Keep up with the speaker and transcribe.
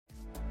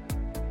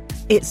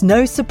It's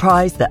no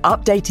surprise that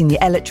updating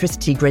the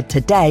electricity grid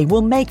today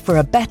will make for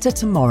a better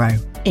tomorrow.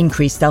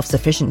 Increased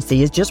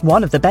self-sufficiency is just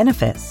one of the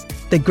benefits.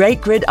 The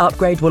Great Grid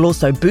Upgrade will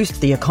also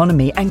boost the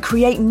economy and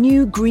create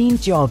new green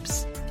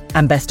jobs.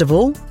 And best of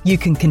all, you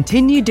can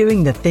continue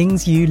doing the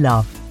things you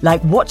love,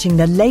 like watching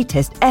the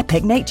latest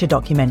epic nature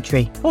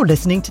documentary or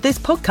listening to this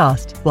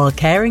podcast while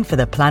caring for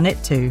the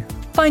planet too.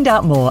 Find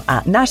out more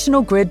at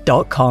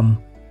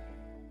nationalgrid.com.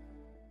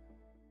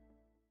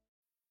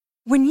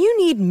 When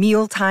you need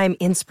mealtime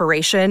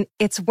inspiration,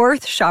 it's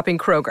worth shopping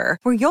Kroger,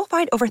 where you'll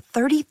find over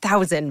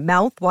 30,000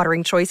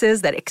 mouth-watering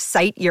choices that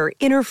excite your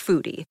inner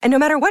foodie. And no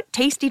matter what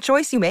tasty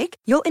choice you make,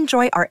 you'll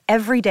enjoy our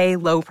everyday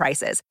low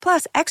prices,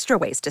 plus extra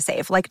ways to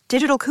save, like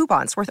digital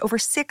coupons worth over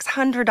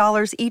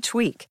 $600 each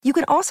week. You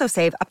can also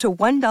save up to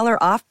 $1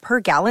 off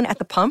per gallon at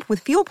the pump with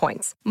fuel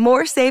points.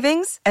 More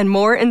savings and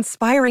more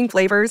inspiring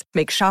flavors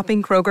make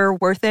shopping Kroger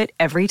worth it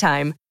every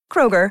time.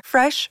 Kroger,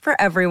 fresh for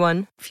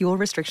everyone. Fuel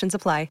restrictions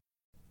apply.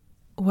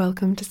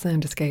 Welcome to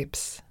Sound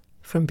Escapes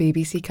from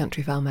BBC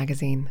Countryfile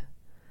magazine.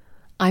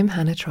 I'm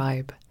Hannah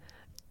Tribe.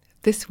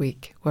 This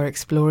week we're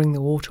exploring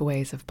the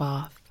waterways of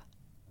Bath.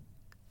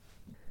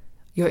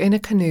 You're in a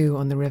canoe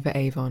on the River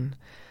Avon,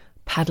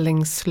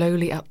 paddling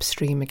slowly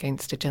upstream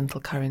against a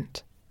gentle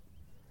current.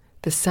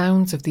 The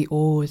sounds of the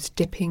oars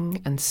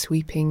dipping and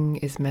sweeping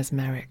is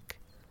mesmeric,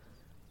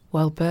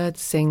 while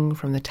birds sing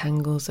from the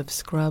tangles of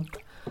scrub,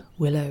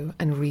 willow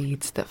and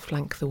reeds that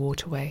flank the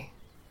waterway.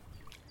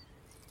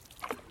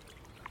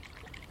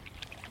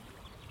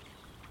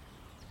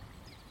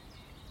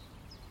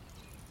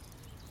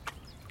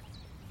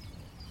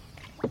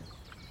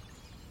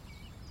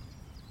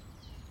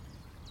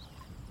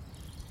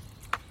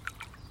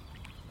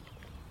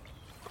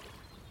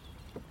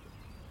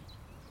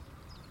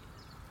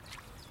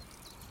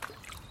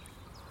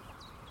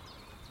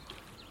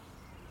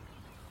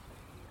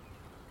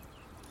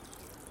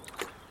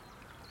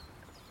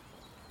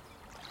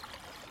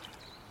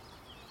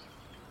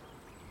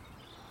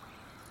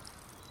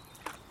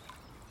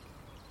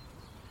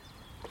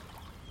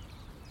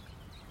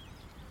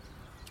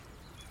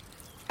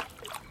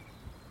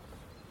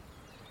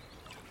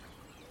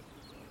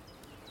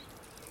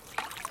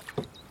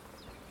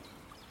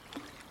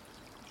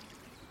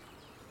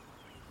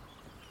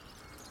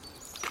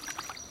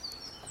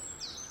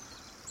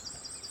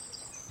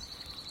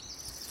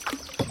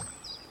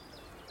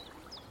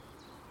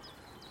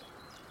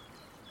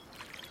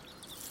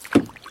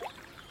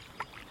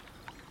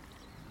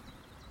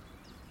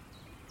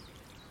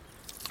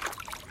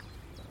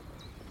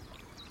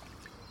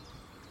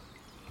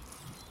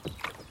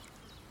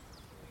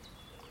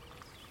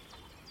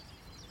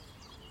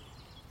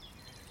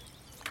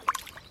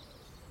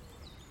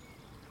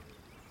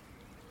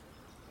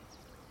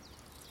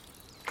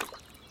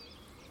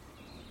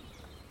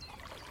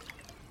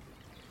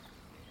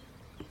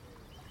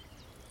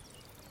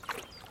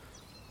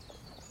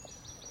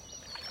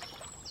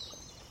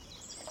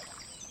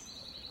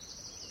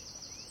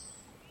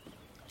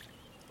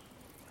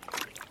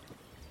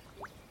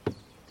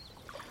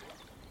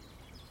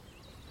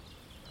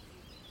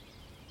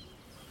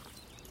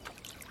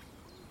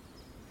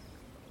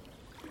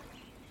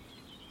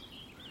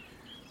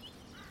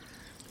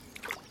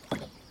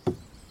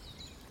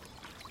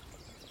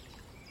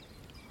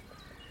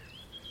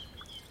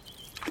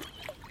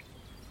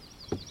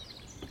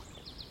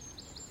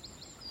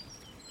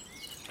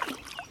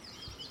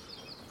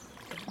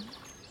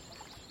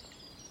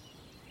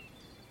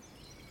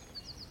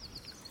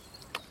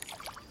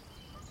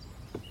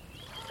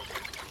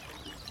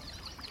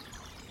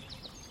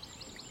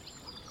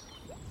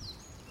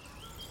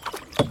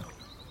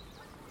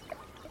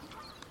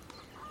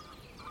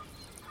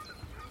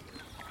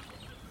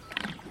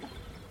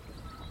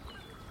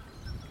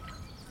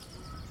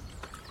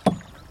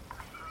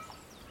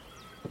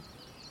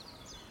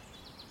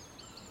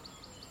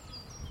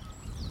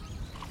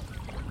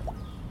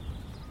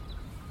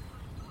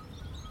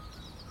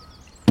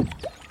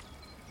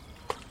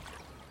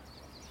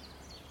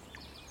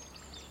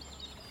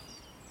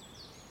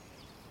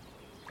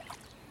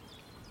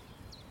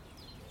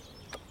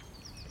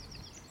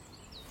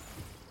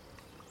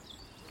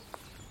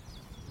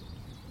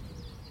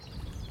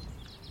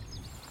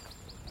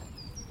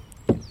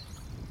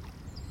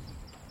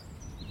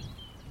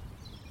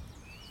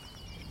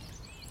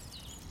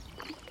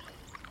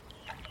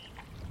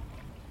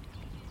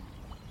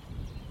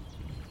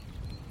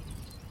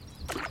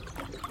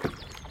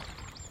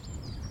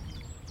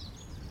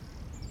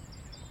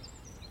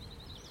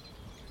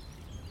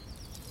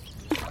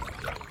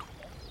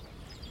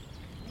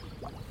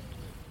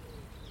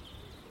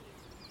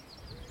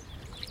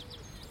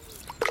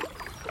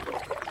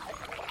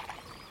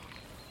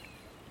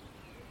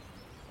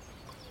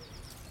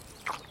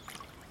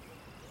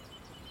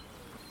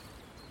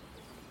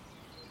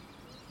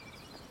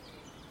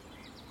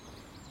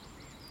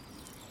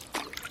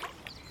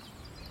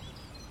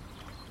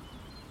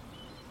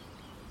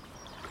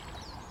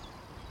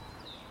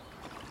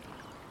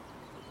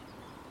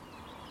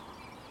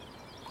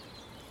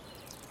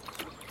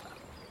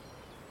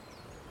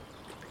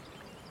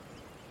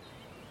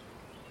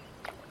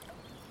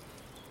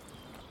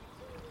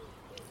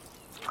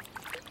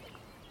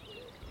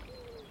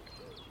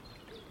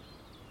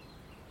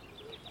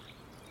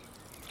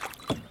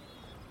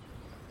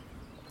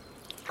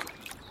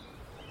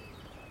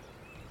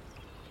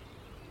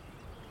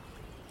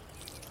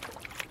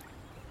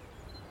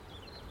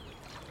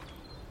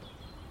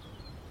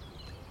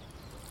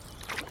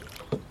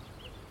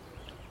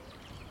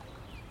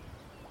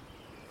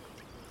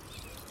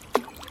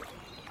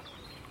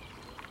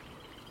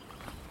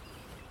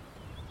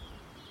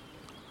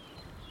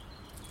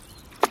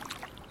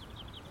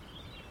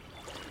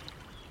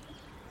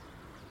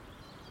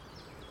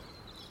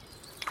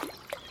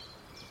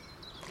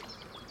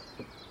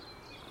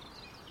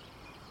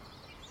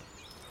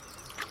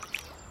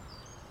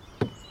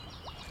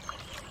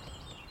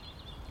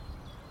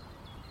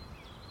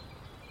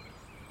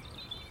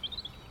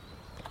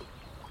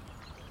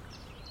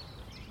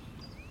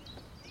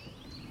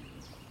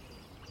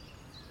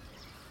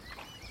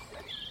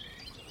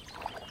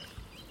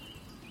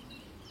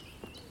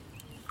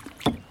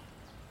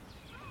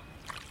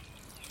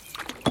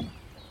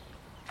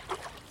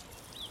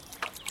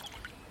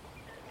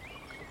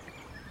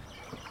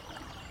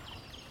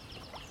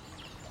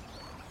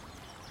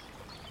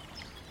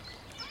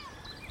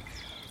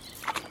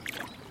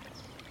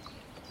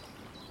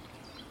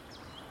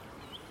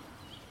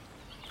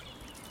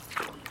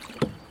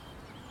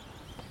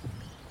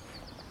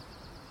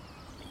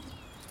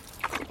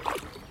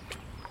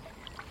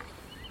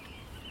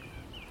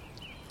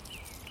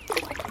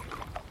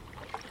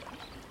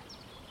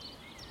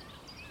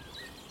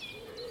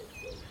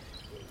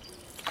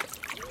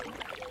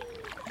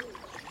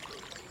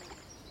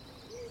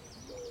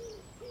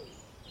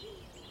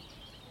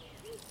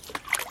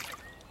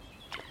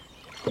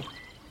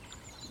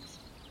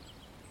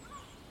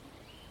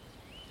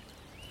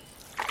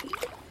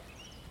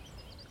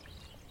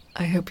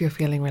 I hope you're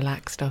feeling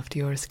relaxed after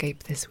your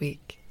escape this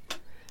week.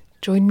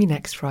 Join me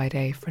next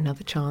Friday for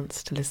another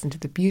chance to listen to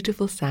the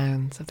beautiful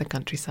sounds of the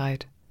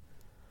countryside.